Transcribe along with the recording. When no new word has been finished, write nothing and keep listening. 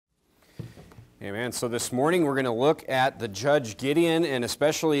Amen. So this morning we're going to look at the judge Gideon, and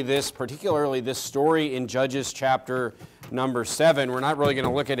particularly this story in Judges chapter number 7. We're not really going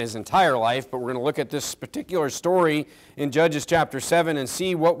to look at his entire life, but we're going to look at this particular story in Judges chapter 7 and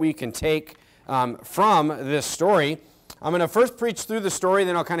see what we can take from this story. I'm going to first preach through the story,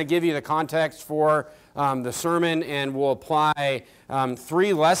 then I'll kind of give you the context for the sermon, and we'll apply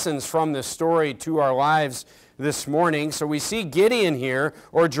 3 lessons from this story to our lives this morning. So we see Gideon here,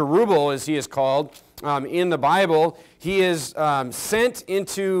 or Jerubbaal as he is called in the Bible. He is sent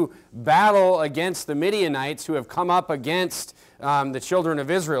into battle against the Midianites who have come up against the children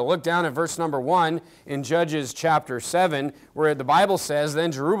of Israel. Look down at verse number 1 in Judges chapter 7, where the Bible says,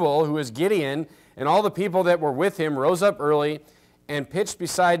 "Then Jerubbaal, who is Gideon, and all the people that were with him rose up early and pitched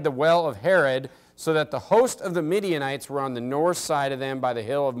beside the well of Harod, so that the host of the Midianites were on the north side of them by the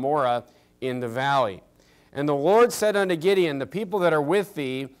hill of Moreh in the valley. And the Lord said unto Gideon, the people that are with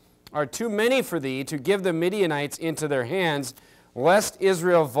thee are too many for thee to give the Midianites into their hands, lest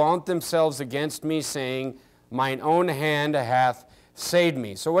Israel vaunt themselves against me, saying, mine own hand hath saved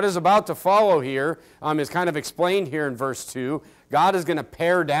me." So what is about to follow here is kind of explained here in verse 2. God is going to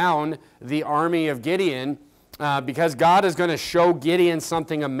pare down the army of Gideon because God is going to show Gideon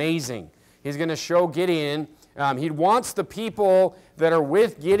something amazing. He's going to show Gideon, he wants the people that are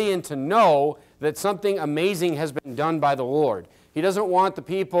with Gideon to know that something amazing has been done by the Lord. He doesn't want the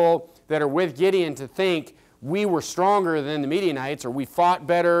people that are with Gideon to think we were stronger than the Midianites, or we fought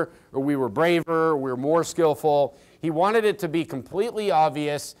better, or we were braver, or we were more skillful. He wanted it to be completely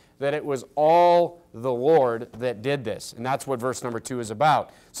obvious that it was all the Lord that did this. And that's what verse number 2 is about.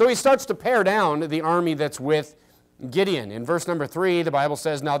 So he starts to pare down the army that's with Gideon. In verse number 3, the Bible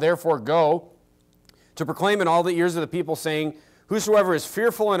says, "Now therefore go to proclaim in all the ears of the people, saying, whosoever is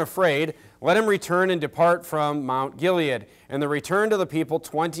fearful and afraid, let him return and depart from Mount Gilead. And there returned to the people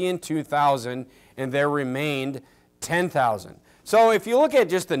 22,000, and there remained 10,000. So if you look at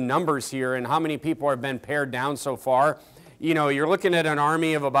just the numbers here and how many people have been pared down so far, you're looking at an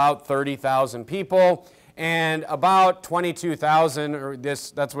army of about 30,000 people, and about 22,000, or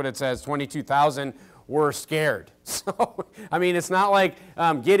that's what it says, 22,000 were scared. So, it's not like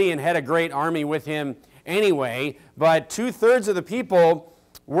Gideon had a great army with him anyway, but 2/3 of the people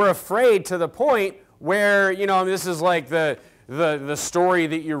were afraid to the point where, this is like the story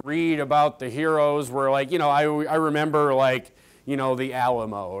that you read about the heroes where, I remember, the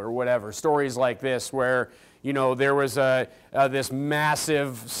Alamo or whatever, stories like this where, there was this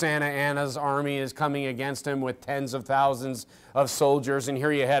massive Santa Anna's army is coming against him with tens of thousands of soldiers, and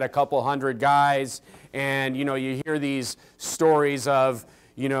here you had a couple hundred guys, and, you hear these stories of,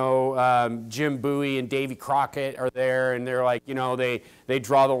 Jim Bowie and Davy Crockett are there, and they're like, they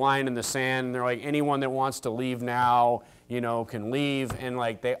draw the line in the sand, and they're like, anyone that wants to leave now, can leave, and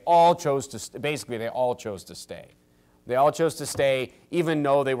they all chose to, basically they all chose to stay. They all chose to stay, even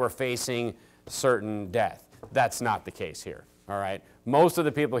though they were facing certain death. That's not the case here, all right? Most of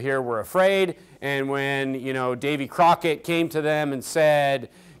the people here were afraid, and when, Davy Crockett came to them and said,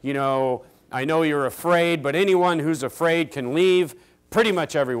 I know you're afraid, but anyone who's afraid can leave, pretty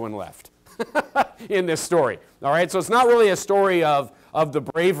much everyone left in this story, all right? So it's not really a story of the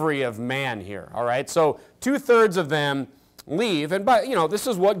bravery of man here, all right? So 2/3 of them leave, and this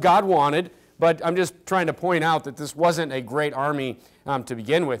is what God wanted, but I'm just trying to point out that this wasn't a great army to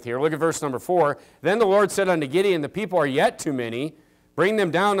begin with here. Look at verse number 4. "Then the Lord said unto Gideon, the people are yet too many, bring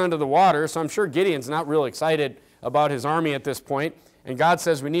them down unto the water." So I'm sure Gideon's not real excited about his army at this point. And God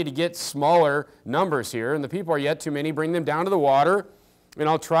says we need to get smaller numbers here. "And the people are yet too many, bring them down to the water, and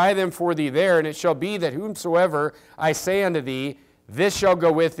I'll try them for thee there. And it shall be that whomsoever I say unto thee, this shall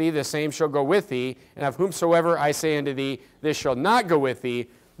go with thee, the same shall go with thee. And of whomsoever I say unto thee, this shall not go with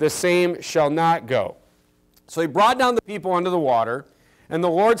thee, the same shall not go." So he brought down the people unto the water. And the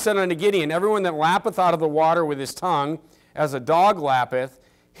Lord said unto Gideon, "Everyone that lappeth out of the water with his tongue, as a dog lappeth,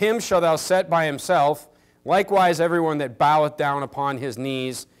 him shalt thou set by himself. Likewise everyone that boweth down upon his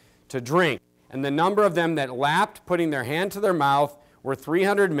knees to drink. And the number of them that lapped, putting their hand to their mouth, were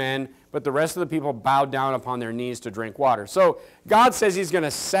 300 men, but the rest of the people bowed down upon their knees to drink water." So God says he's going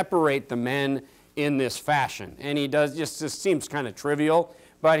to separate the men in this fashion. And he does, just seems kind of trivial,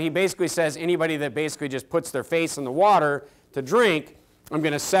 but he basically says anybody that basically just puts their face in the water to drink, I'm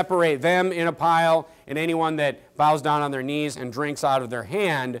going to separate them in a pile, and anyone that bows down on their knees and drinks out of their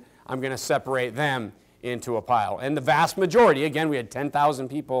hand, I'm going to separate them into a pile. And the vast majority, again, we had 10,000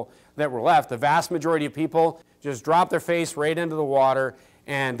 people that were left, the vast majority of people just dropped their face right into the water,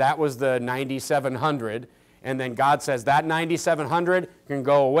 and that was the 9,700. And then God says that 9,700 can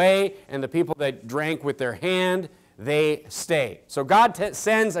go away, and the people that drank with their hand, they stay. So God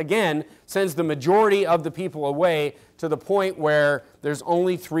sends the majority of the people away to the point where there's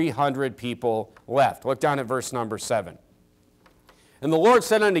only 300 people left. Look down at verse number 7. And the Lord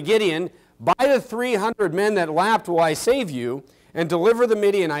said unto Gideon, by the 300 men that lapped will I save you, and deliver the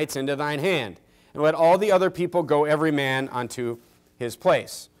Midianites into thine hand, and let all the other people go every man unto his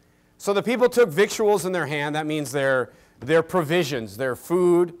place. So the people took victuals in their hand. That means their provisions, their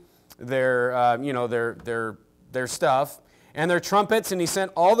food, their stuff, and their trumpets. And he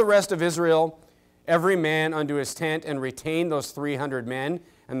sent all the rest of Israel, every man unto his tent, and retained those 300 men.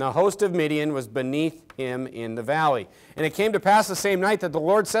 And the host of Midian was beneath him in the valley. And it came to pass the same night that the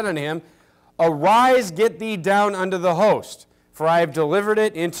Lord said unto him, arise, get thee down unto the host, for I have delivered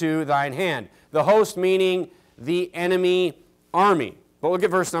it into thine hand. The host meaning the enemy army. But look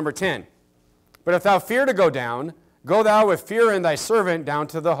at verse number 10. But if thou fear to go down, go thou with fear in thy servant down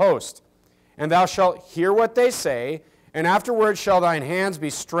to the host. And thou shalt hear what they say, and afterward shall thine hands be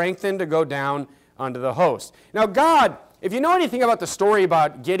strengthened to go down unto the host. Now God, if you know anything about the story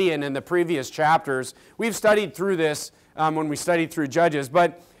about Gideon in the previous chapters, we've studied through this when we studied through Judges,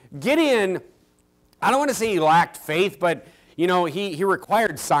 but Gideon, I don't want to say he lacked faith, but he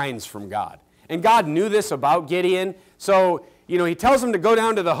required signs from God. And God knew this about Gideon, so he tells him to go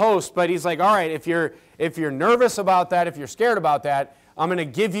down to the host, but he's like, all right, if you're nervous about that, if you're scared about that, I'm going to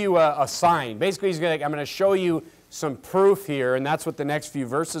give you a sign. Basically, he's like, I'm going to show you some proof here, and that's what the next few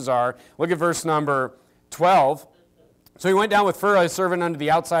verses are. Look at verse number 12. So he went down with Phurah, his servant, unto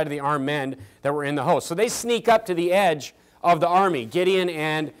the outside of the armed men that were in the host. So they sneak up to the edge of the army, Gideon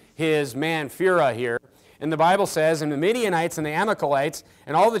and his man Phurah here. And the Bible says, and the Midianites and the Amalekites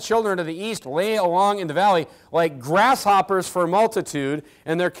and all the children of the east lay along in the valley like grasshoppers for multitude,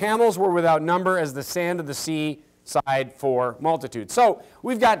 and their camels were without number as the sand of the sea side for multitude. So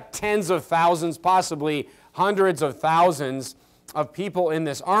we've got tens of thousands, possibly hundreds of thousands of people in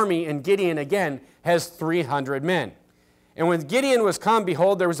this army, and Gideon again has 300 men. And when Gideon was come,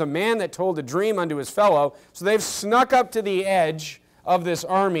 behold, there was a man that told a dream unto his fellow. So they've snuck up to the edge of this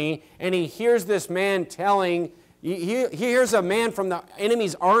army, and he hears this man he hears a man from the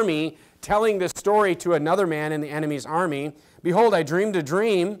enemy's army telling this story to another man in the enemy's army. Behold, I dreamed a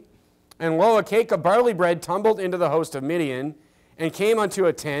dream, and lo, a cake of barley bread tumbled into the host of Midian, and came unto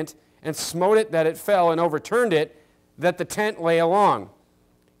a tent, and smote it that it fell, and overturned it, that the tent lay along.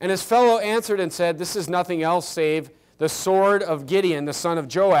 And his fellow answered and said, this is nothing else save the sword of Gideon, the son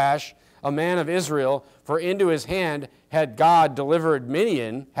of Joash, a man of Israel, for into his hand hath God delivered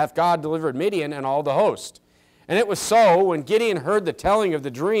Midian and all the host. And it was so, when Gideon heard the telling of the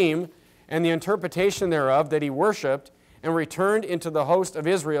dream and the interpretation thereof, that he worshipped, and returned into the host of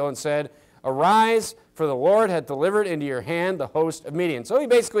Israel, and said, arise, for the Lord hath delivered into your hand the host of Midian. So he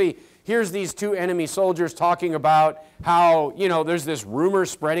basically hears these two enemy soldiers talking about how, there's this rumor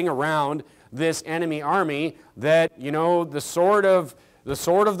spreading around this enemy army that, the sword of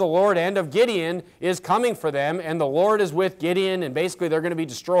the Lord and of Gideon is coming for them, and the Lord is with Gideon, and basically they're going to be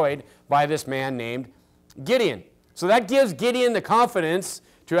destroyed by this man named Gideon. So that gives Gideon the confidence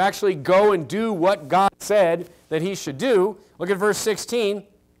to actually go and do what God said that he should do. Look at verse 16.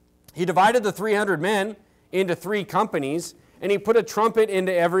 He divided the 300 men into 3 companies, and he put a trumpet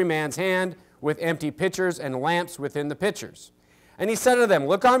into every man's hand with empty pitchers and lamps within the pitchers. And he said to them,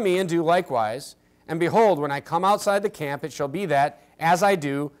 look on me and do likewise. And behold, when I come outside the camp, it shall be that, as I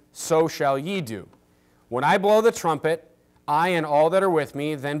do, so shall ye do. When I blow the trumpet, I and all that are with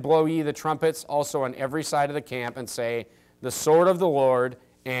me, then blow ye the trumpets also on every side of the camp, and say, the sword of the Lord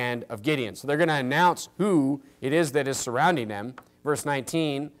and of Gideon. So they're going to announce who it is that is surrounding them. Verse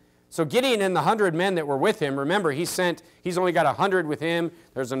 19, so Gideon and the 100 men that were with him, remember, he's only got 100 with him.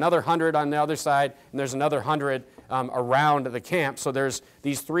 There's another 100 on the other side, and there's another 100 around the camp. So there's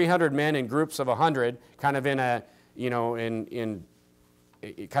these 300 men in groups of 100, kind of in a,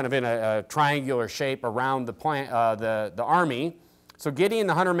 a triangular shape around the army. So Gideon and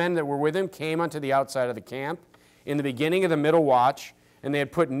the 100 men that were with him came unto the outside of the camp in the beginning of the middle watch, and they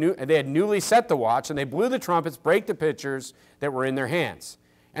had newly set the watch, and they blew the trumpets, brake the pitchers that were in their hands.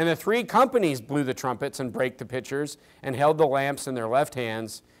 And the 3 companies blew the trumpets and brake the pitchers, and held the lamps in their left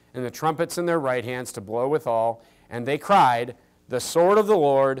hands, and the trumpets in their right hands to blow withal. And they cried, the sword of the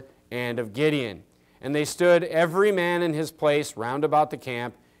Lord and of Gideon. And they stood every man in his place round about the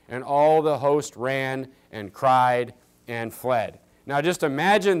camp, and all the host ran and cried and fled. Now just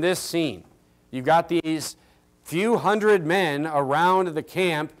imagine this scene. You've got these few hundred men around the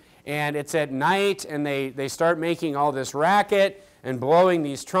camp, and it's at night, and they start making all this racket and blowing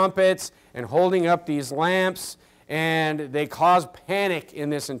these trumpets and holding up these lamps, and they cause panic in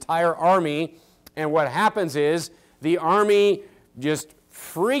this entire army. And what happens is the army just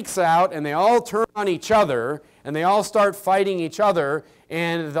freaks out, and they all turn on each other, and they all start fighting each other,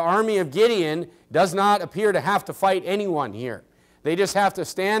 and the army of Gideon does not appear to have to fight anyone here. They just have to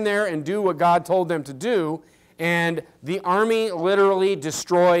stand there and do what God told them to do, and the army literally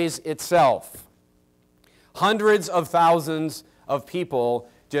destroys itself. Hundreds of thousands of people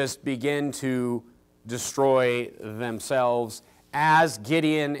just begin to destroy themselves as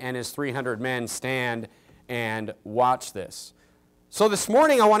Gideon and his 300 men stand and watch this. So this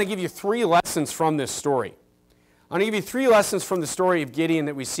morning I want to give you 3 lessons from this story. I want to give you 3 lessons from the story of Gideon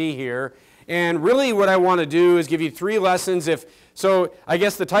that we see here. And really what I want to do is give you 3 lessons. So I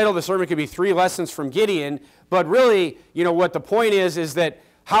guess the title of the sermon could be 3 lessons from Gideon. But really, what the point is that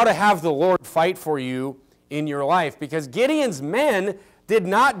how to have the Lord fight for you in your life. Because Gideon's men did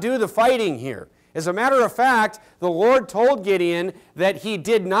not do the fighting here. As a matter of fact, the Lord told Gideon that he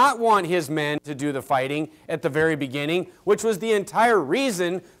did not want his men to do the fighting at the very beginning, which was the entire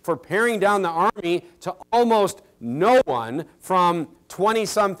reason for paring down the army to almost no one, from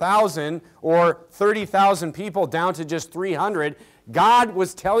 20-some thousand or 30,000 people down to just 300. God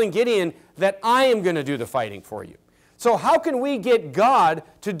was telling Gideon that I am going to do the fighting for you. So how can we get God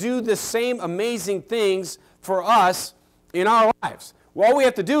to do the same amazing things for us in our lives? Well, all we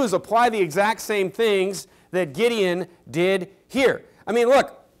have to do is apply the exact same things that Gideon did here. I mean,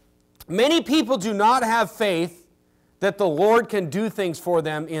 look, many people do not have faith that the Lord can do things for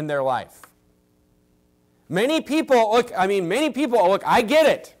them in their life. Many people, I get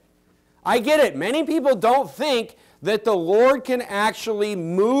it. I get it. Many people don't think that the Lord can actually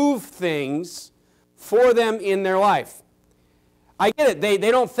move things for them in their life. I get it. They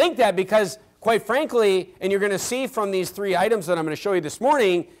don't think that because, quite frankly, and you're going to see from these 3 items that I'm going to show you this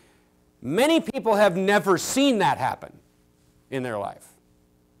morning, many people have never seen that happen in their life.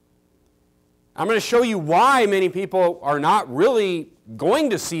 I'm going to show you why many people are not really going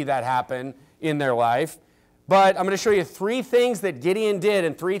to see that happen in their life. But I'm going to show you 3 things that Gideon did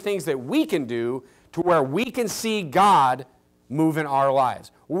and 3 things that we can do to where we can see God move in our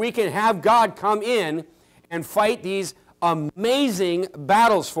lives. We can have God come in and fight these amazing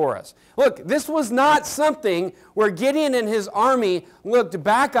battles for us. Look, this was not something where Gideon and his army looked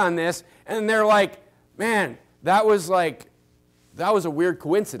back on this and they're like, man, that was a weird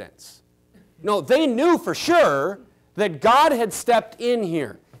coincidence. No, they knew for sure that God had stepped in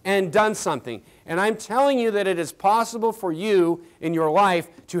here and done something. And I'm telling you that it is possible for you in your life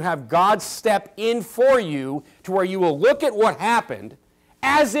to have God step in for you to where you will look at what happened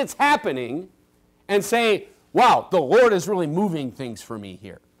as it's happening and say, wow, the Lord is really moving things for me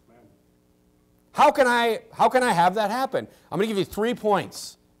here. How can I have that happen? I'm going to give you 3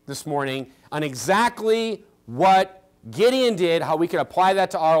 points this morning on exactly what Gideon did, how we can apply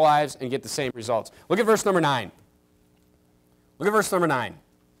that to our lives and get the same results. Look at verse number 9. Look at verse number 9.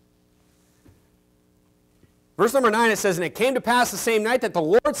 Verse number 9, it says, "And it came to pass the same night that the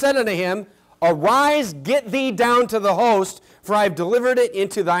Lord said unto him, Arise, get thee down to the host, for I have delivered it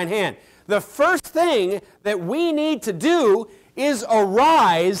into thine hand." The first thing that we need to do is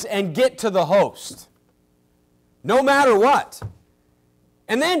arise and get to the host, no matter what.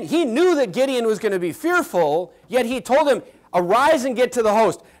 And then he knew that Gideon was going to be fearful, yet he told him, arise and get to the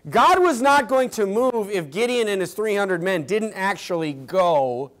host. God was not going to move if Gideon and his 300 men didn't actually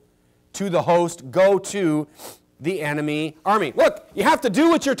go to the host, go to the enemy army. Look, you have to do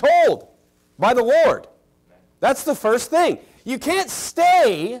what you're told by the Lord. That's the first thing. You can't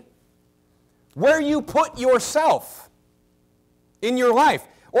stay where you put yourself in your life,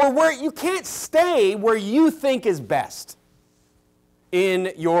 or where you can't stay where you think is best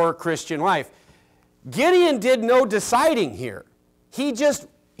in your Christian life. Gideon did no deciding here. He just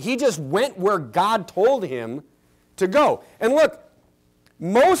went where God told him to go. And look,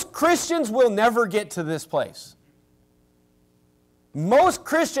 most Christians will never get to this place. Most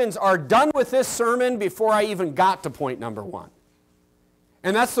Christians are done with this sermon before I even got to point number 1.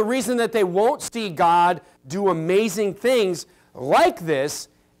 And that's the reason that they won't see God do amazing things like this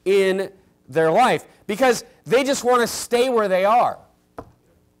in their life, because they just want to stay where they are.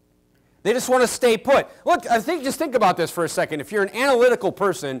 They just want to stay put. Look, just think about this for a second. If you're an analytical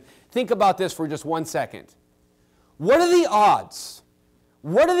person, think about this for just 1 second. What are the odds?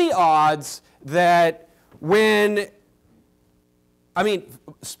 What are the odds that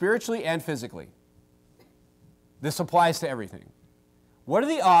spiritually and physically, this applies to everything. What are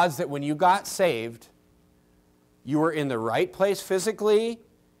the odds that when you got saved, you were in the right place physically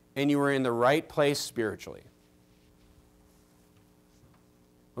and you were in the right place spiritually?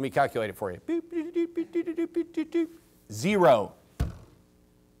 Let me calculate it for you. 0.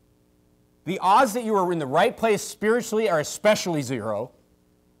 the odds that you are in the right place spiritually are especially zero.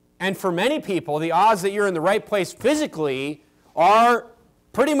 And for many people, the odds that you're in the right place physically are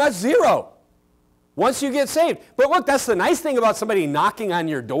pretty much zero once you get saved. But look, that's the nice thing about somebody knocking on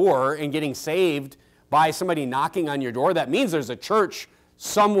your door and getting saved by somebody knocking on your door. That means there's a church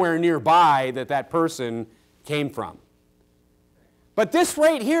somewhere nearby that person came from. But this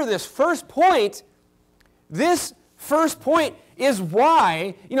right here, this first point is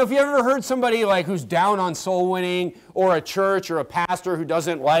why, if you ever heard somebody like who's down on soul winning, or a church or a pastor who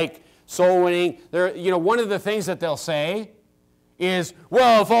doesn't like soul winning, one of the things that they'll say is,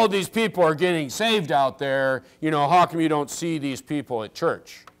 well, if all these people are getting saved out there, how come you don't see these people at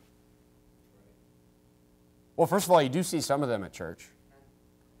church? Well, first of all, you do see some of them at church.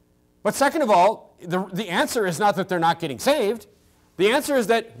 But second of all, the answer is not that they're not getting saved. The answer is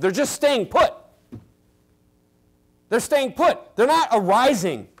that they're just staying put. They're staying put. They're not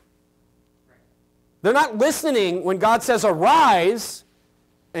arising. They're not listening when God says arise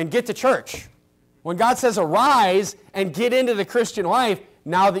and get to church. When God says arise and get into the Christian life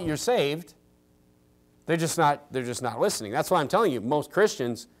now that you're saved, they're just not listening. That's why I'm telling you, most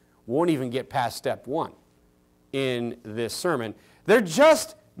Christians won't even get past step 1 in this sermon. They're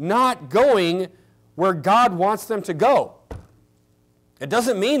just not going where God wants them to go. It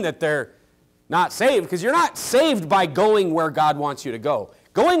doesn't mean that they're not saved, because you're not saved by going where God wants you to go.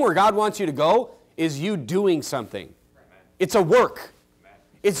 Going where God wants you to go is you doing something. It's a work.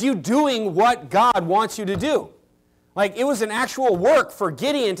 It's you doing what God wants you to do. Like, it was an actual work for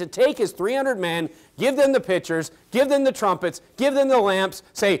Gideon to take his 300 men, give them the pitchers, give them the trumpets, give them the lamps,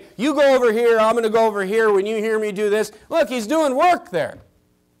 say, you go over here, I'm going to go over here when you hear me do this. Look, he's doing work there.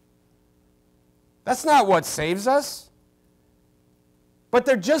 That's not what saves us. But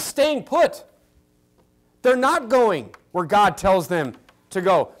they're just staying put. They're not going where God tells them to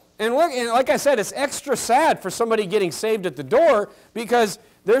go. And look, like I said, it's extra sad for somebody getting saved at the door, because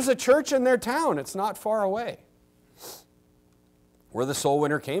there's a church in their town. It's not far away where the soul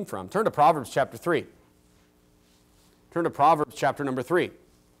winner came from. Turn to Proverbs chapter 3. Turn to Proverbs chapter number 3. You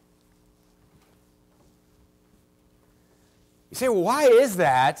say, well, why is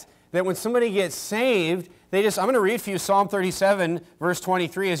that when somebody gets saved, I'm going to read for you Psalm 37, verse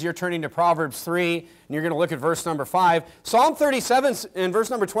 23, as you're turning to Proverbs 3, and you're going to look at verse number 5. Psalm 37 and verse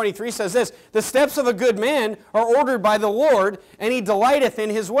number 23 says this, the steps of a good man are ordered by the Lord, and he delighteth in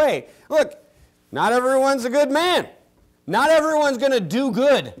his way. Look, not everyone's a good man. Not everyone's going to do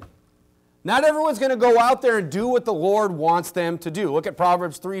good. Not everyone's going to go out there and do what the Lord wants them to do. Look at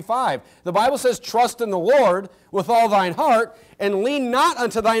Proverbs 3:5. The Bible says, trust in the Lord with all thine heart, and lean not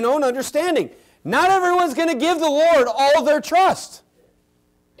unto thine own understanding. Not everyone's going to give the Lord all their trust.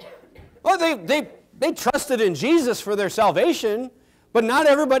 Well, they trusted in Jesus for their salvation, but not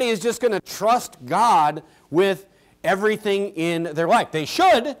everybody is just going to trust God with everything in their life. They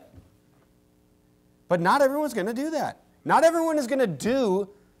should, but not everyone's going to do that. Not everyone is going to do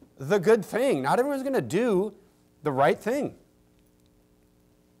the good thing. Not everyone's going to do the right thing.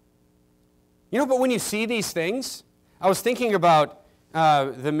 But when you see these things, I was thinking about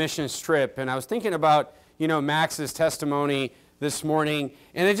the mission trip, and I was thinking about, Max's testimony this morning,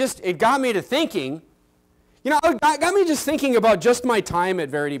 and it got me to thinking, it got me just thinking about just my time at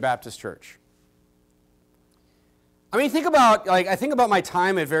Verity Baptist Church. I mean, I think about my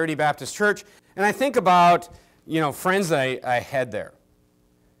time at Verity Baptist Church, and I think about, friends that I had there.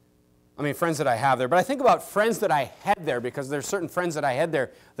 I mean, friends that I have there, but I think about friends that I had there, because there's certain friends that I had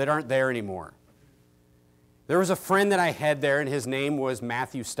there that aren't there anymore. There was a friend that I had there, and his name was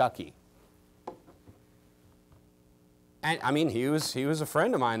Matthew Stuckey. And I mean, he was a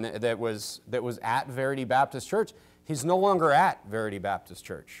friend of mine that was at Verity Baptist Church. He's no longer at Verity Baptist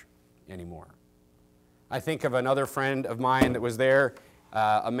Church anymore. I think of another friend of mine that was there,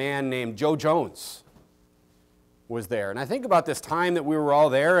 a man named Joe Jones was there. And I think about this time that we were all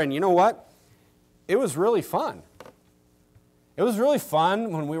there, and you know what? It was really fun. It was really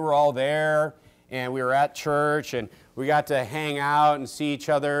fun when we were all there, and we were at church, and we got to hang out and see each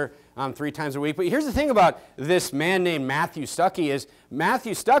other 3 times a week. But here's the thing about this man named Matthew Stuckey is,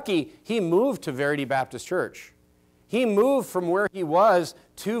 Matthew Stuckey, he moved to Verity Baptist Church. He moved from where he was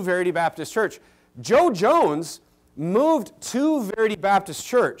to Verity Baptist Church. Joe Jones moved to Verity Baptist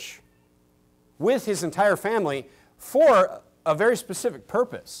Church with his entire family for a very specific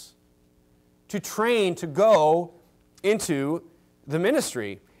purpose, to train to go into the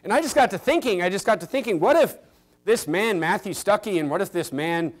ministry. And I just got to thinking, what if this man, Matthew Stuckey, and what if this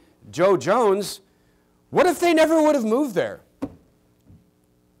man, Joe Jones, what if they never would have moved there?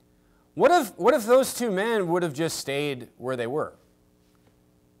 What if those two men would have just stayed where they were?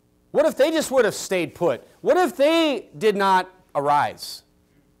 What if they just would have stayed put? What if they did not arise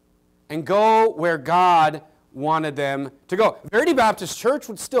and go where God wanted them to go? Verity Baptist Church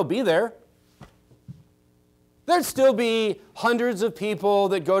would still be there. There'd still be hundreds of people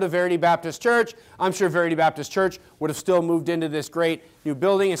that go to Verity Baptist Church. I'm sure Verity Baptist Church would have still moved into this great new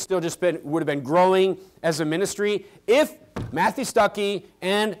building. It still would have been growing as a ministry if Matthew Stuckey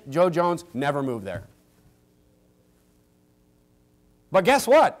and Joe Jones never moved there. But guess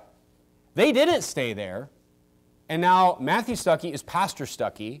what? They didn't stay there. And now Matthew Stuckey is Pastor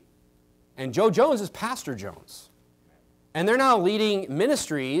Stuckey, and Joe Jones is Pastor Jones. And they're now leading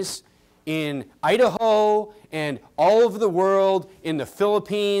ministries in Idaho and all over the world, in the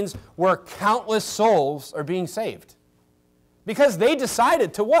Philippines, where countless souls are being saved. Because they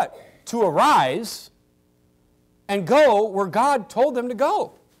decided to what? To arise and go where God told them to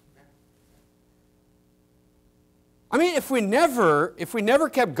go. I mean, if we never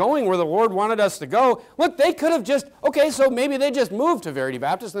kept going where the Lord wanted us to go, look, they could have just, okay, so maybe they just moved to Verity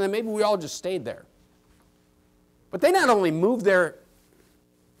Baptist, and then maybe we all just stayed there. But they not only moved there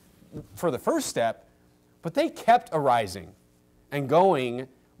for the first step, but they kept arising and going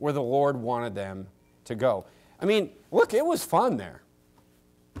where the Lord wanted them to go. I mean, look, it was fun there.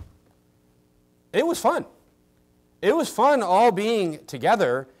 It was fun. It was fun all being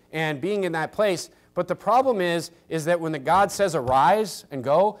together and being in that place. But the problem is that when the God says arise and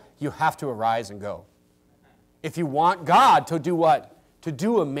go, you have to arise and go. If you want God to do what? To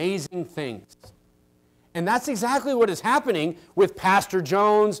do amazing things. And that's exactly what is happening with Pastor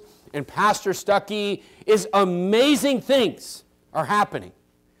Jones and Pastor Stuckey, is amazing things are happening.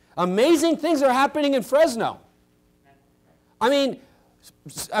 Amazing things are happening in Fresno. I mean,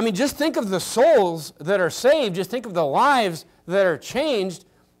 just think of the souls that are saved. Just think of the lives that are changed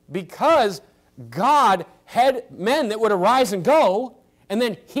because God had men that would arise and go, and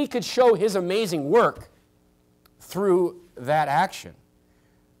then He could show His amazing work through that action.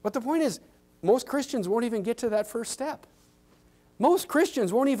 But the point is, most Christians won't even get to that first step. Most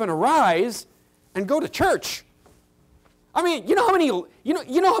Christians won't even arise and go to church. I mean, you know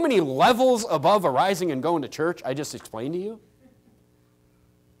how many levels above arising and going to church I just explained to you?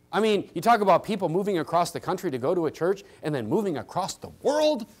 I mean, you talk about people moving across the country to go to a church and then moving across the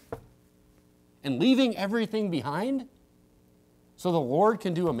world and leaving everything behind so the Lord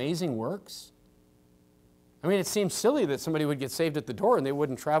can do amazing works. I mean, it seems silly that somebody would get saved at the door and they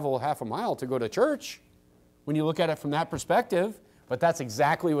wouldn't travel half a mile to go to church when you look at it from that perspective. But that's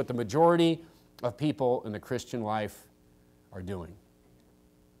exactly what the majority of people in the Christian life are doing.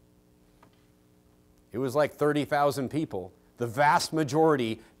 It was like 30,000 people. The vast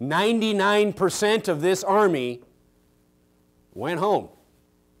majority, 99% of this army went home.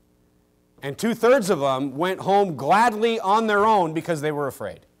 And 2/3 of them went home gladly on their own because they were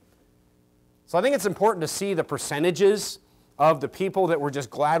afraid. So I think it's important to see the percentages of the people that were just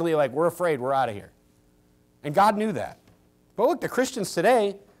gladly like, we're afraid, we're out of here. And God knew that. But look, the Christians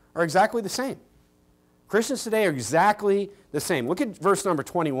today are exactly the same. Christians today are exactly the same. Look at verse number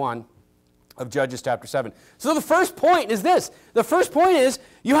 21 of Judges chapter 7. So the first point is this. The first point is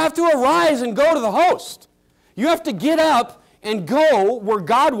you have to arise and go to the host. You have to get up and go where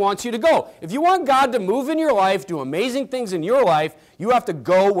God wants you to go. If you want God to move in your life, do amazing things in your life, you have to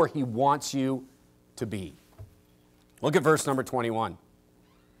go where He wants you to be. Look at verse number 21.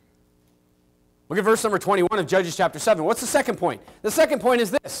 Look at verse number 21 of Judges chapter 7. What's the second point? The second point is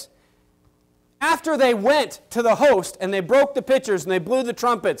this. After they went to the host and they broke the pitchers and they blew the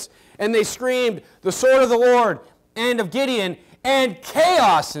trumpets and they screamed, the sword of the Lord and of Gideon, and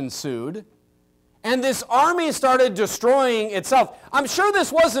chaos ensued, and this army started destroying itself. I'm sure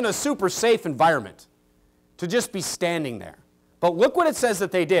this wasn't a super safe environment to just be standing there. But look what it says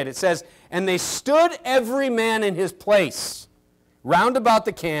that they did. It says, and they stood every man in his place round about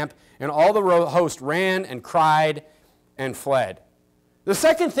the camp, and all the host ran and cried and fled. The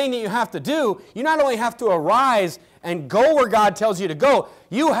second thing that you have to do, you not only have to arise and go where God tells you to go,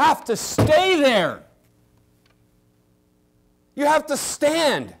 you have to stay there. You have to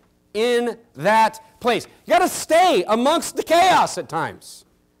stand in that place. You got to stay amongst the chaos at times.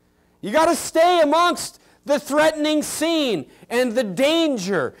 You got to stay amongst the threatening scene and the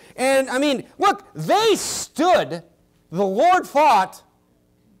danger. And I mean, look, they stood, the Lord fought,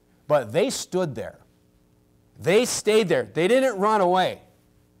 but they stood there. They stayed there. They didn't run away.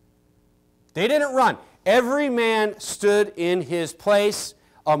 They didn't run. Every man stood in his place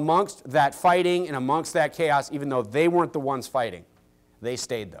amongst that fighting and amongst that chaos, even though they weren't the ones fighting. They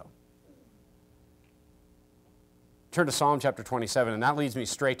stayed, though. Turn to Psalm chapter 27, and that leads me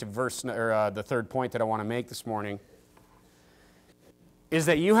straight to the third point that I want to make this morning. is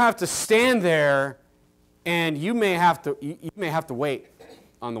that you have to stand there and you may have to wait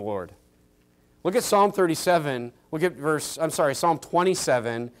on the Lord. Look at Psalm 37. Look at Psalm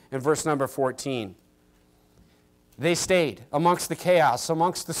 27 and verse number 14. They stayed amongst the chaos,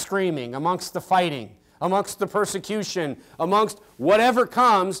 amongst the screaming, amongst the fighting, amongst the persecution, amongst whatever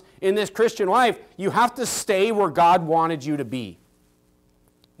comes in this Christian life. You have to stay where God wanted you to be.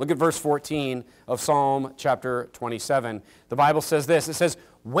 Look at verse 14 of Psalm chapter 27. The Bible says this. It says,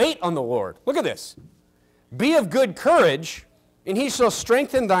 wait on the Lord. Look at this. Be of good courage, and he shall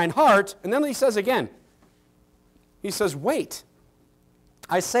strengthen thine heart. And then he says again, he says, wait,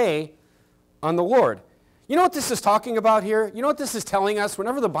 I say, on the Lord. You know what this is talking about here? You know what this is telling us?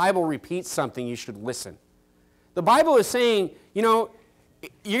 Whenever the Bible repeats something, you should listen. The Bible is saying, you know,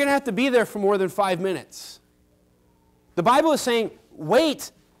 you're going to have to be there for more than 5 minutes. The Bible is saying,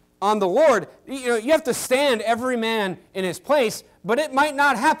 wait on the Lord. You know, you have to stand every man in his place, but it might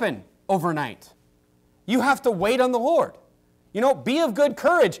not happen overnight. You have to wait on the Lord. You know, be of good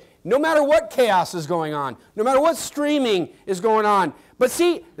courage, no matter what chaos is going on, no matter what streaming is going on. But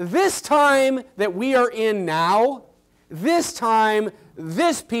see, this time that we are in now, this time,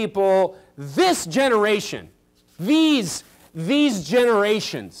 this people, this generation, these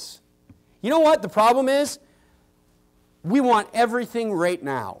generations, you know what the problem is? We want everything right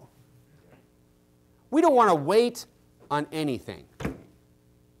now. We don't want to wait on anything.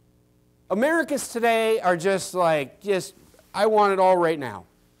 Americans today are just like, I want it all right now.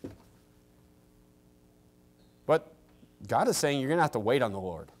 But God is saying you're going to have to wait on the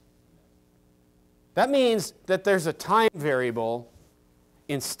Lord. That means that there's a time variable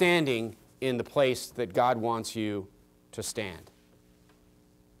in standing in the place that God wants you to stand.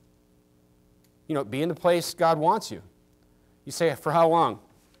 You know, be in the place God wants you. You say, for how long?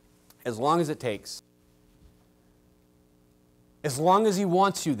 As long as it takes. As long as He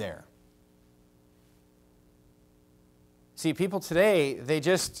wants you there. See, people today, they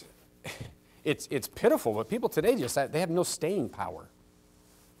just, it's pitiful, but people today they have no staying power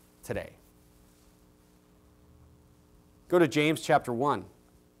today. Go to James chapter 1.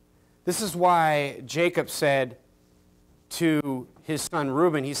 This is why Jacob said to his son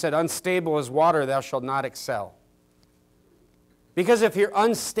Reuben, he said, unstable as water, thou shalt not excel. Because if you're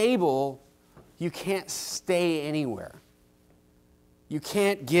unstable, you can't stay anywhere. You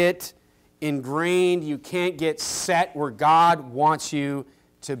can't get ingrained, you can't get set where God wants you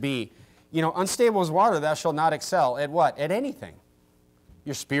to be. You know, unstable as water, thou shalt not excel. At what? At anything.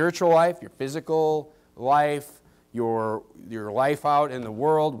 Your spiritual life, your physical life, your life out in the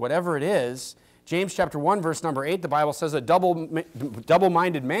world, whatever it is. James chapter 1, verse number 8, the Bible says a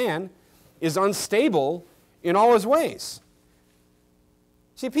double-minded man is unstable in all his ways.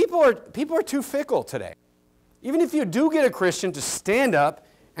 See, people are too fickle today. Even if you do get a Christian to stand up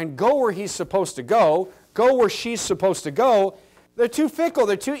and go where he's supposed to go where she's supposed to go, they're too fickle.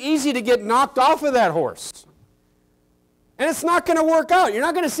 They're too easy to get knocked off of that horse. And it's not going to work out. You're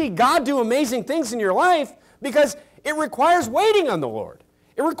not going to see God do amazing things in your life because it requires waiting on the Lord.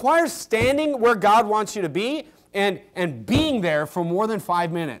 It requires standing where God wants you to be and being there for more than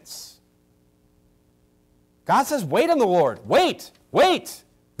 5 minutes. God says, wait on the Lord. Wait.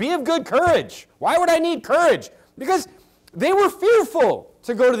 Be of good courage. Why would I need courage? Because they were fearful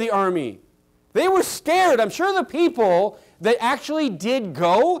to go to the army. They were scared. I'm sure the people that actually did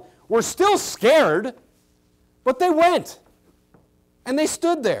go were still scared, but they went. And they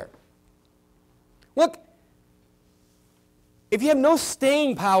stood there. Look, if you have no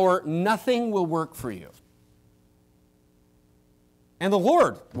staying power, nothing will work for you. And the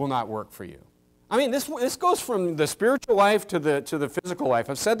Lord will not work for you. I mean, this goes from the spiritual life to the physical life.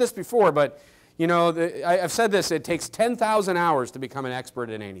 I've said this before, but you know, I've said this, it takes 10,000 hours to become an expert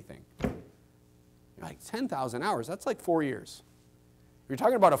in anything. You're like, 10,000 hours? That's like 4 years. You're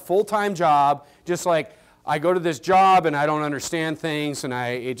talking about a full-time job, just like I go to this job and I don't understand things and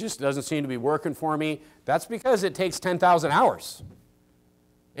it just doesn't seem to be working for me. That's because it takes 10,000 hours.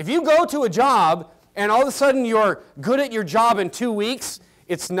 If you go to a job and all of a sudden you're good at your job in 2 weeks,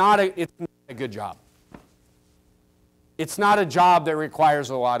 it's not a good job. It's not a job that requires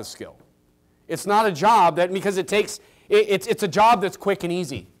a lot of skill. It's not a job that, because it's a job that's quick and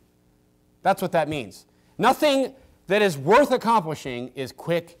easy. That's what that means. Nothing that is worth accomplishing is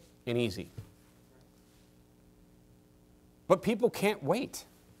quick and easy. But people can't wait.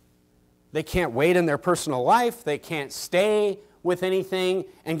 They can't wait in their personal life. They can't stay with anything.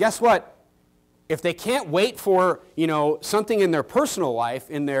 And guess what? If they can't wait for, you know, something in their personal life,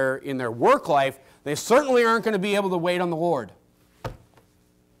 in their work life, they certainly aren't going to be able to wait on the Lord.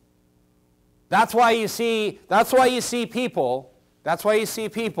 That's why you see people That's why you see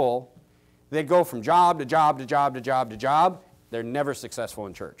people that go from job to job to job to job to job. They're never successful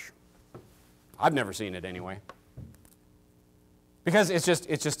in church. I've never seen it anyway. Because it's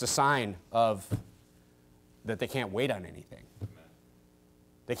just a sign of that they can't wait on anything.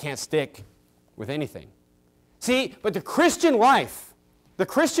 They can't stick with anything. See, but the Christian life,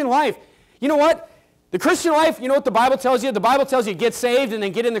 you know what? The Christian life, you know what the Bible tells you? The Bible tells you get saved and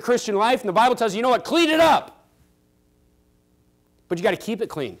then get in the Christian life, and the Bible tells you, you know what, clean it up. But you got to keep it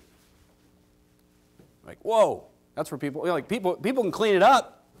clean. Like, whoa, that's where people, people can clean it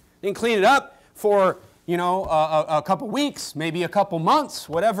up. They can clean it up for, a couple weeks, maybe a couple months,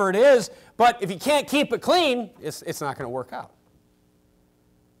 whatever it is. But if you can't keep it clean, it's not going to work out.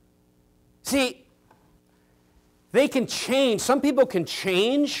 See, they can change. Some people can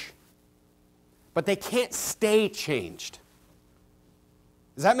change, but they can't stay changed.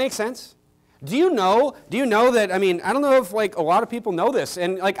 Does that make sense? Do you know that, I don't know if a lot of people know this,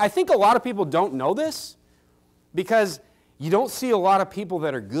 and I think a lot of people don't know this because you don't see a lot of people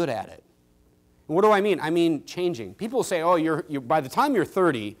that are good at it. What do I mean? I mean changing. People say, oh, you're by the time you're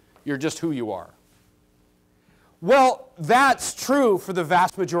 30, you're just who you are. Well, that's true for the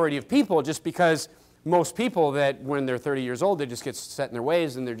vast majority of people, just because most people that when they're 30 years old, they just get set in their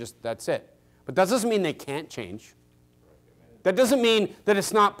ways and that's it. But that doesn't mean they can't change. That doesn't mean that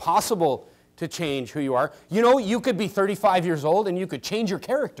it's not possible to change who you are. You could be 35 years old and you could change your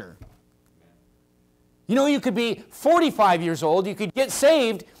character. You could be 45 years old, you could get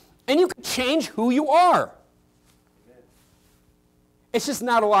saved, and you could change who you are. It's just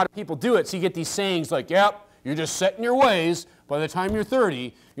not a lot of people do it. So you get these sayings like, yep, you're just set in your ways by the time you're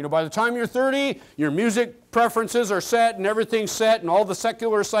 30. By the time you're 30, your music preferences are set and everything's set, and all the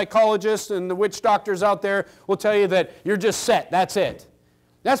secular psychologists and the witch doctors out there will tell you that you're just set. That's it.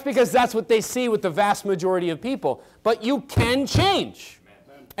 That's because that's what they see with the vast majority of people. But you can change.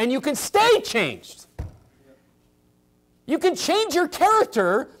 And you can stay changed. You can change your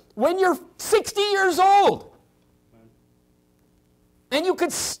character when you're 60 years old. And you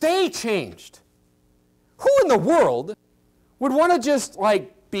could stay changed. Who in the world would want to just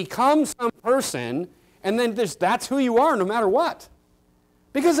become some person and then that's who you are no matter what?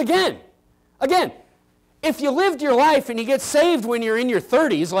 Because again, if you lived your life and you get saved when you're in your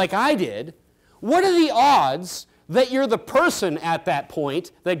 30s like I did, what are the odds that you're the person at that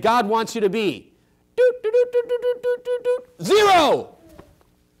point that God wants you to be? Zero!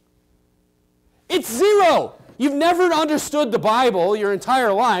 It's zero. You've never understood the Bible your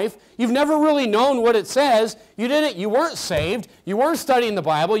entire life. You've never really known what it says. You weren't saved. You weren't studying the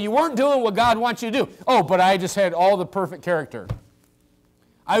Bible. You weren't doing what God wants you to do. Oh, but I just had all the perfect character.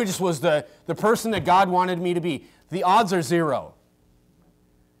 I just was the person that God wanted me to be. The odds are zero.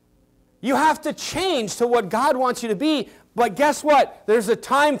 You have to change to what God wants you to be, but guess what? There's a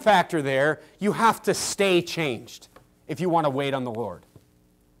time factor there. You have to stay changed if you want to wait on the Lord.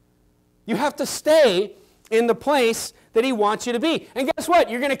 You have to stay in the place that He wants you to be. And guess what?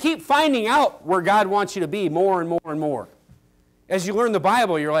 You're going to keep finding out where God wants you to be more and more and more. As you learn the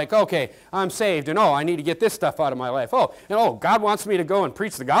Bible, you're like, okay, I'm saved, and I need to get this stuff out of my life. God wants me to go and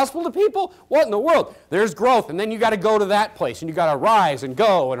preach the gospel to people? What in the world? There's growth, and then you got to go to that place, and you got to rise and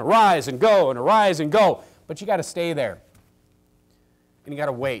go, and arise and go, and arise and go. But you got to stay there. And you got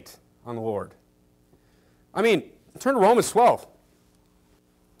to wait on the Lord. Turn to Romans 12.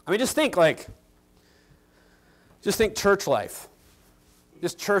 Just think church life.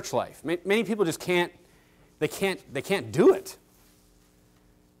 Just church life. Many people just can't do it.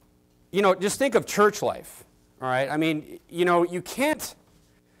 Just think of church life, all right? You can't,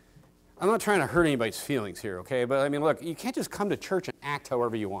 I'm not trying to hurt anybody's feelings here, okay? But, look, you can't just come to church and act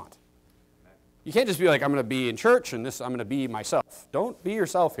however you want. You can't just be like, I'm going to be in church and I'm going to be myself. Don't be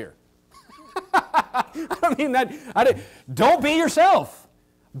yourself here. Don't be yourself.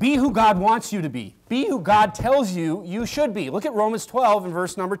 Be who God wants you to be. Be who God tells you you should be. Look at Romans 12 and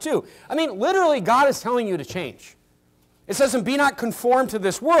verse number 2. Literally, God is telling you to change. It says, and be not conformed to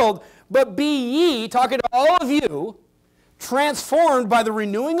this world, but be ye, talking to all of you, transformed by the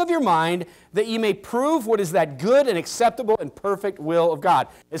renewing of your mind, that ye may prove what is that good and acceptable and perfect will of God.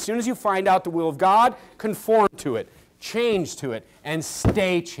 As soon as you find out the will of God, conform to it, change to it, and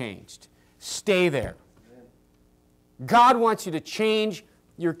stay changed. Stay there. God wants you to change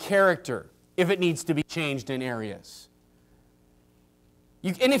your character if it needs to be changed in areas.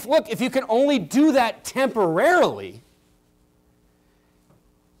 If you can only do that temporarily,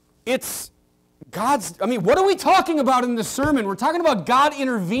 it's God's, what are we talking about in this sermon? We're talking about God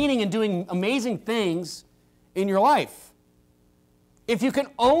intervening and doing amazing things in your life. If you can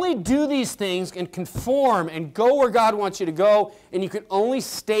only do these things and conform and go where God wants you to go, and you can only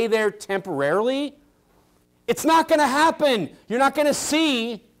stay there temporarily, it's not going to happen. You're not going to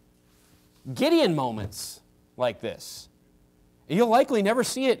see Gideon moments like this. You'll likely never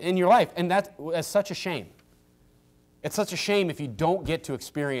see it in your life, and that's such a shame. It's such a shame if you don't get to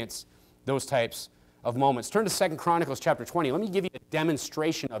experience those types of moments. Turn to 2 Chronicles chapter 20. Let me give you a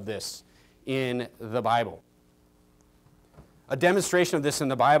demonstration of this in the Bible. A demonstration of this in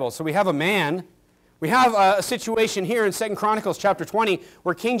the Bible. So we have a situation here in 2 Chronicles chapter 20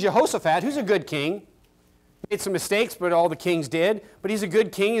 where King Jehoshaphat, who's a good king, made some mistakes, but all the kings did, but he's a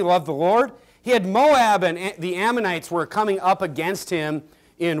good king, he loved the Lord. He had Moab and the Ammonites were coming up against him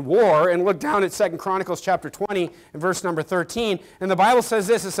in war, and look down at 2 Chronicles chapter 20 and verse number 13, and the Bible says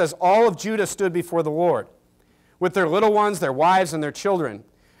this, it says, all of Judah stood before the Lord, with their little ones, their wives, and their children.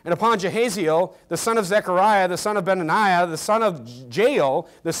 And upon Jehaziel, the son of Zechariah, the son of Benaniah, the son of Jael,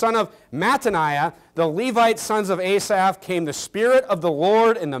 the son of Mattaniah, the Levite sons of Asaph, came the Spirit of the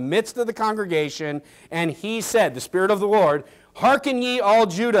Lord in the midst of the congregation, and he said, the Spirit of the Lord, hearken ye all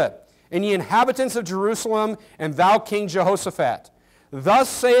Judah, and ye inhabitants of Jerusalem, and thou King Jehoshaphat. Thus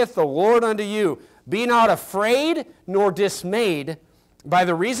saith the Lord unto you, be not afraid nor dismayed by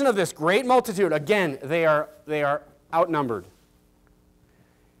the reason of this great multitude. Again, they are outnumbered.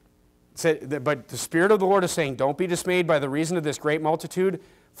 But the Spirit of the Lord is saying, don't be dismayed by the reason of this great multitude,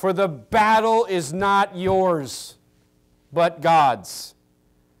 for the battle is not yours, but God's.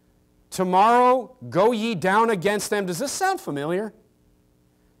 Tomorrow go ye down against them. Does this sound familiar?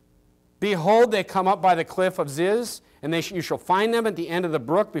 Behold, they come up by the cliff of Ziz, and you shall find them at the end of the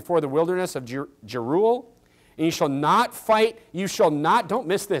brook before the wilderness of Jeruel. And you shall not fight, don't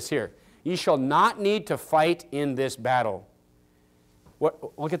miss this here, you shall not need to fight in this battle.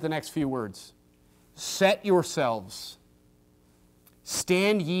 Look at the next few words. Set yourselves,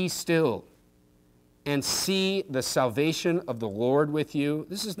 stand ye still, and see the salvation of the Lord with you.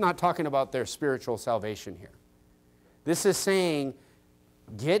 This is not talking about their spiritual salvation here. This is saying,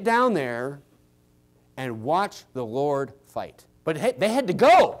 get down there and watch the Lord fight. But they had to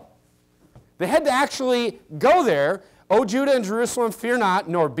go. They had to actually go there. O Judah and Jerusalem, fear not,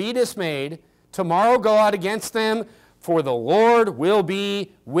 nor be dismayed. Tomorrow go out against them, for the Lord will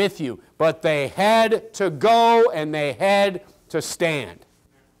be with you. But they had to go and they had to stand.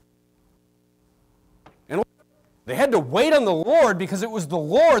 And they had to wait on the Lord because it was the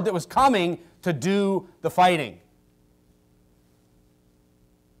Lord that was coming to do the fighting.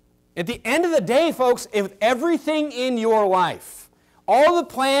 At the end of the day, folks, if everything in your life, all the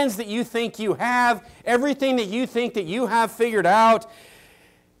plans that you think you have, everything that you think that you have figured out,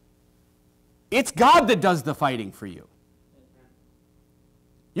 it's God that does the fighting for you.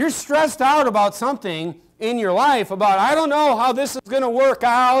 You're stressed out about something in your life, about I don't know how this is going to work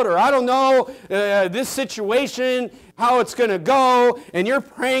out, or I don't know this situation, how it's going to go, and you're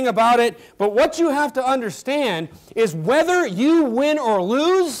praying about it. But what you have to understand is whether you win or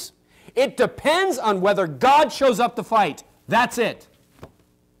lose, it depends on whether God shows up to fight. That's it.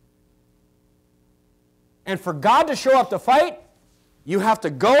 And for God to show up to fight, you have to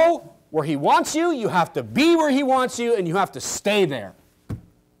go where He wants you, you have to be where He wants you, and you have to stay there.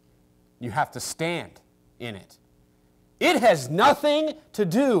 You have to stand in it. It has nothing to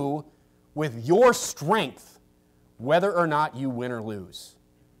do with your strength, whether or not you win or lose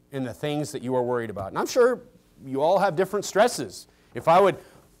in the things that you are worried about. And I'm sure you all have different stresses. If I would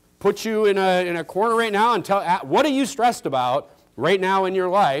put you in a corner right now and tell, what are you stressed about right now in your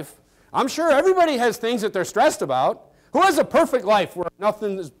life? I'm sure everybody has things that they're stressed about. Who has a perfect life where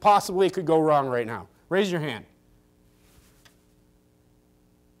nothing possibly could go wrong right now? Raise your hand.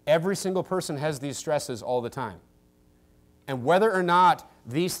 Every single person has these stresses all the time. And whether or not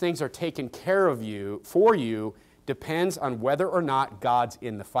these things are taken care of for you depends on whether or not God's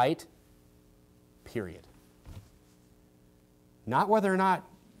in the fight, period. Not whether or not,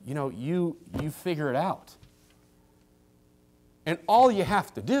 you figure it out. And all you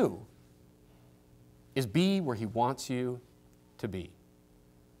have to do is be where He wants you to be.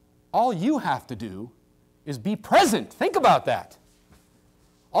 All you have to do is be present. Think about that.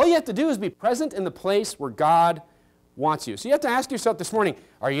 All you have to do is be present in the place where God wants you. So you have to ask yourself this morning,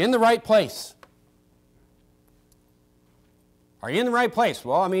 are you in the right place? Are you in the right place?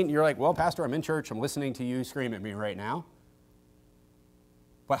 Well, you're like, well, Pastor, I'm in church. I'm listening to you scream at me right now.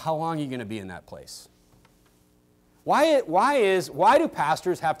 But how long are you going to be in that place? Why do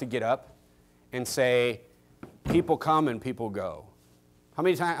pastors have to get up and say, people come and people go? How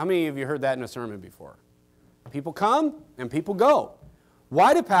many of you heard that in a sermon before? People come and people go.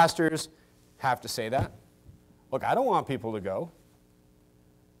 Why do pastors have to say that? Look, I don't want people to go.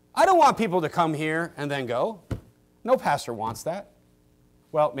 I don't want people to come here and then go. No pastor wants that.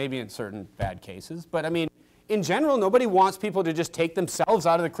 Well, maybe in certain bad cases, but I mean, in general, nobody wants people to just take themselves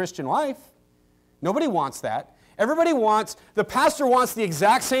out of the Christian life. Nobody wants that. The pastor wants the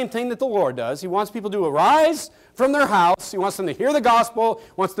exact same thing that the Lord does. He wants people to arise from their house. He wants them to hear the gospel,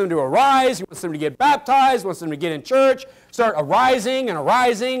 wants them to arise, he wants them to get baptized, wants them to get in church, start arising and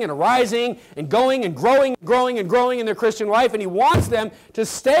arising and arising and going and growing and growing and growing in their Christian life, and he wants them to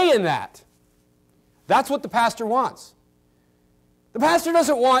stay in that. That's what the pastor wants. The pastor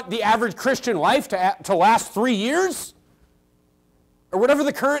doesn't want the average Christian life to last 3 years or whatever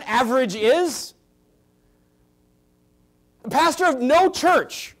the current average is. The pastor of no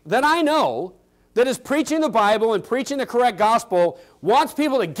church that I know that is preaching the Bible and preaching the correct gospel wants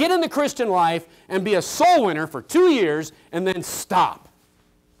people to get in the Christian life and be a soul winner for 2 years and then stop.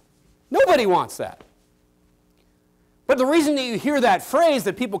 Nobody wants that. But the reason that you hear that phrase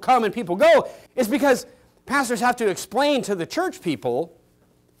that people come and people go is because pastors have to explain to the church people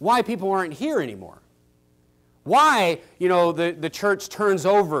why people aren't here anymore. Why, the church turns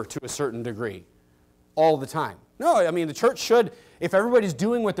over to a certain degree all the time. No, I mean, the church should, if everybody's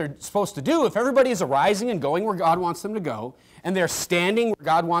doing what they're supposed to do, if everybody's arising and going where God wants them to go, and they're standing where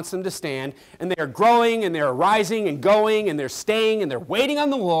God wants them to stand, and they are growing, and they're arising and going, and they're staying, and they're waiting on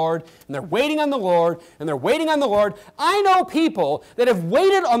the Lord, and they're waiting on the Lord, and they're waiting on the Lord. I know people that have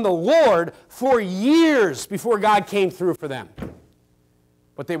waited on the Lord for years before God came through for them.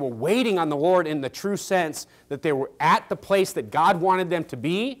 But they were waiting on the Lord in the true sense that they were at the place that God wanted them to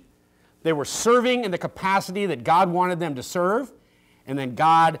be. They were serving in the capacity that God wanted them to serve, and then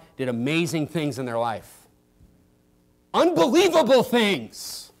God did amazing things in their life. Unbelievable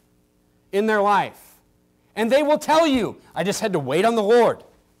things in their life. And they will tell you, I just had to wait on the Lord.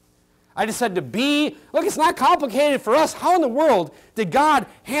 I just had to be, look, it's not complicated for us. How in the world did God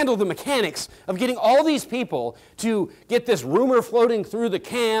handle the mechanics of getting all these people to get this rumor floating through the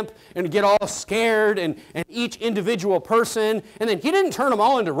camp and get all scared and each individual person? And then he didn't turn them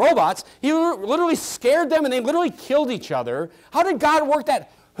all into robots. He literally scared them and they literally killed each other. How did God work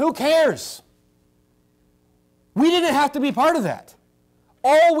that? Who cares? We didn't have to be part of that.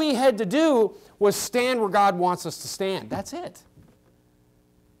 All we had to do was stand where God wants us to stand. That's it.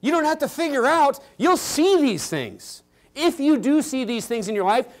 You don't have to figure out. You'll see these things. If you do see these things in your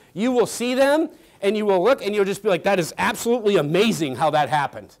life, you will see them, and you will look, and you'll just be like, that is absolutely amazing how that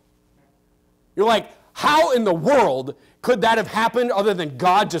happened. You're like, how in the world could that have happened other than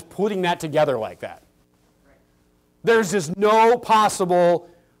God just putting that together like that? There's just no possible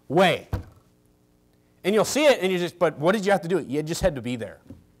way. And you'll see it, and you just, but what did you have to do? You just had to be there.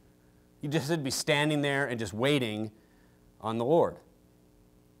 You just had to be standing there and just waiting on the Lord.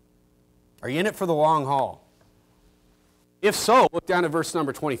 Are you in it for the long haul? If so, look down at verse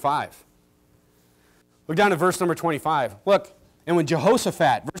number 25. Look down at verse number 25. Look, and when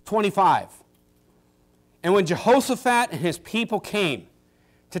Jehoshaphat, verse 25, and when Jehoshaphat and his people came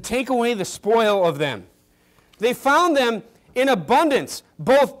to take away the spoil of them, they found them in abundance,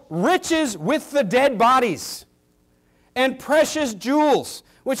 both riches with the dead bodies and precious jewels,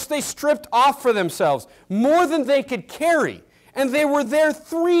 which they stripped off for themselves, more than they could carry. And they were there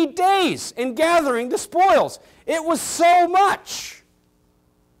 3 days in gathering the spoils. It was so much.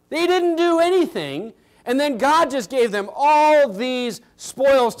 They didn't do anything, and then God just gave them all these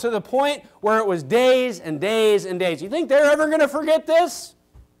spoils to the point where it was days and days and days. You think they're ever going to forget this?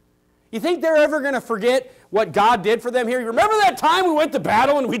 You think they're ever going to forget what God did for them here? You remember that time we went to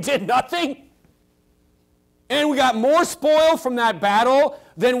battle and we did nothing? And we got more spoil from that battle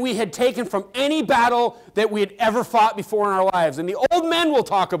than we had taken from any battle that we had ever fought before in our lives. And the old men will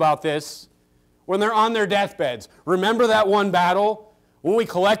talk about this when they're on their deathbeds. Remember that one battle when we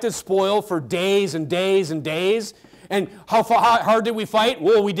collected spoil for days and days and days? And how hard did we fight?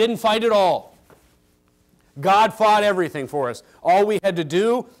 Well, we didn't fight at all. God fought everything for us. All we had to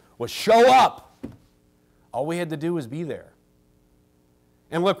do was show up. All we had to do was be there.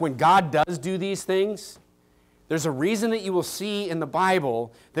 And look, when God does do these things, there's a reason that you will see in the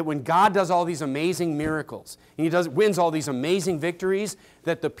Bible that when God does all these amazing miracles, and He wins all these amazing victories,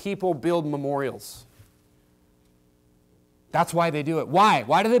 that the people build memorials. That's why they do it. Why?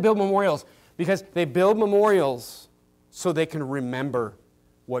 Why do they build memorials? Because they build memorials so they can remember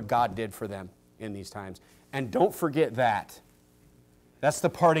what God did for them in these times. And don't forget that. That's the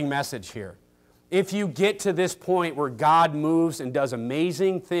parting message here. If you get to this point where God moves and does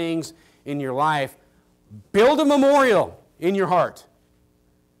amazing things in your life, build a memorial in your heart.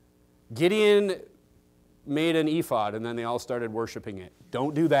 Gideon made an ephod and then they all started worshiping it.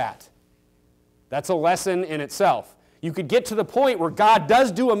 Don't do that. That's a lesson in itself. You could get to the point where God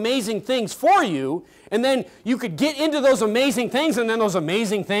does do amazing things for you, and then you could get into those amazing things, and then those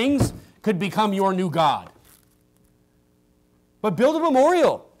amazing things could become your new God. But build a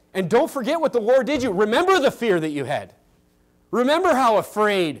memorial, and don't forget what the Lord did you. Remember the fear that you had. Remember how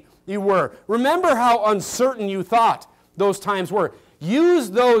afraid you were. Remember how uncertain you thought those times were. Use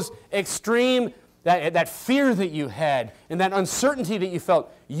those extreme, that fear that you had and that uncertainty that you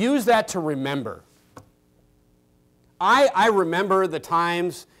felt, use that to remember. I remember the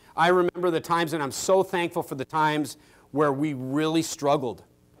times, and I'm so thankful for the times where we really struggled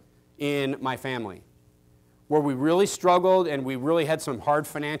in my family. Where we really struggled and we really had some hard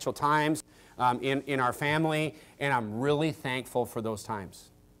financial times in our family, and I'm really thankful for those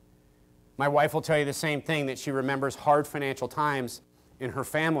times. My wife will tell you the same thing, that she remembers hard financial times in her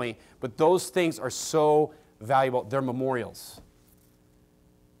family, but those things are so valuable. They're memorials.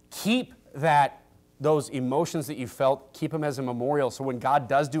 Keep those emotions that you felt, keep them as a memorial, so when God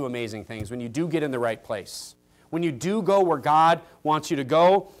does do amazing things, when you do get in the right place, when you do go where God wants you to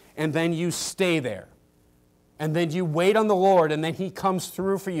go, and then you stay there, and then you wait on the Lord, and then He comes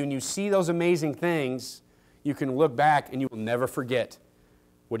through for you, and you see those amazing things, you can look back and you will never forget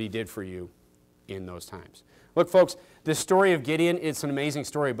what He did for you in those times. Look, folks, the story of Gideon, it's an amazing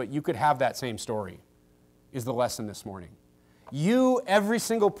story, but you could have that same story, is the lesson this morning. You, every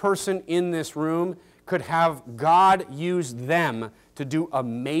single person in this room, could have God use them to do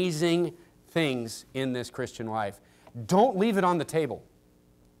amazing things in this Christian life. Don't leave it on the table.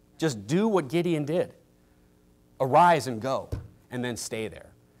 Just do what Gideon did. Arise and go, and then stay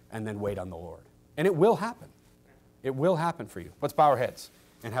there, and then wait on the Lord. And it will happen. It will happen for you. Let's bow our heads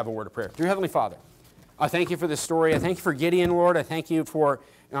and have a word of prayer. Dear Heavenly Father, I thank you for this story. I thank you for Gideon, Lord. I thank you for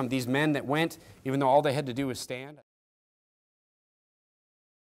these men that went, even though all they had to do was stand.